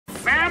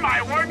Ma'am,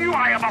 I warn you,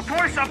 I am a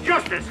force of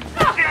justice.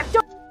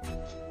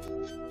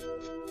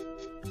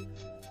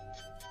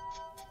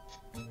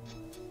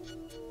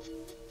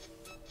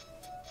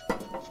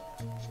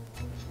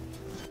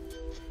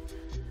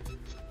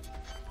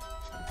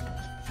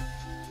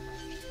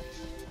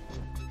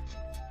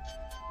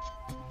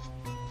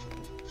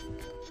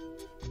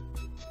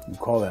 You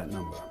call that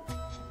number.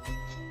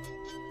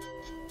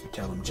 You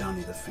tell him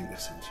Johnny the Finger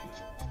sent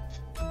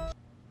you.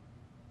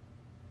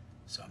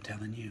 So I'm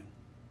telling you,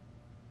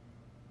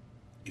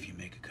 if you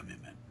make a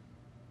commitment,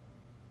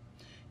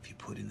 if you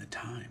put in the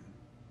time,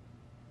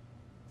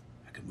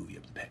 I could move you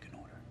up the pecking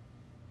order.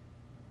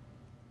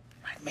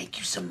 I'd make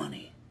you some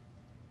money.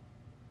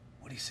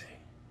 What do you say?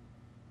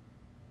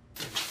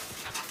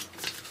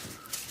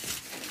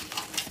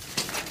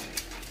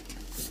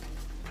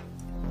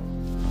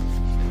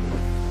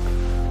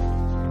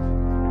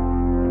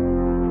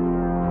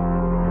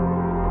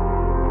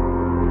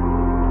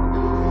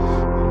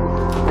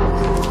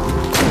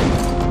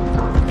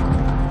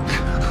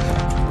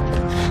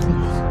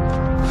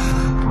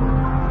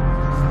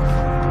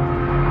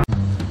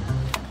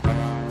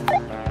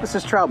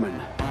 This is Troutman.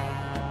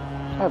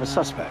 I have a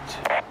suspect.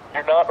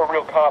 You're not a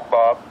real cop,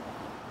 Bob.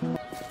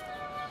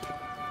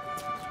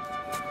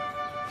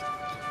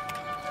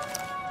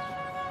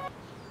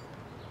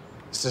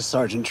 This is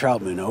Sergeant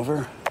Troutman,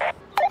 over.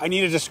 I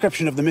need a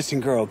description of the missing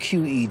girl,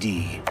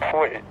 QED.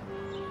 Wait,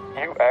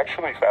 you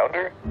actually found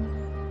her?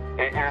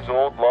 8 years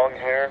old, long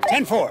hair?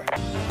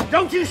 10-4.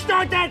 Don't you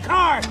start that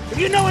car if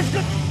you know it's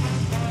good.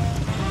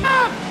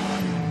 Stop!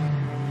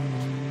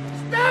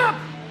 Stop!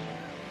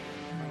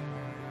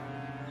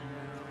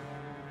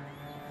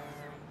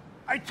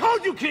 I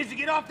told you kids to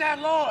get off that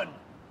lawn!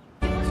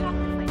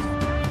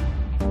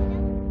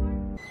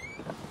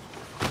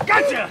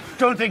 Gotcha!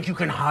 Don't think you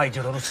can hide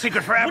your little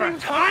secret forever.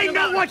 I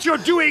know what you're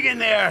doing in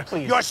there!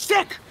 Please. You're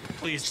sick!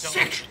 Please don't.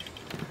 Sick!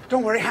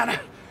 Don't worry,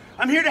 Hannah.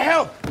 I'm here to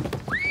help.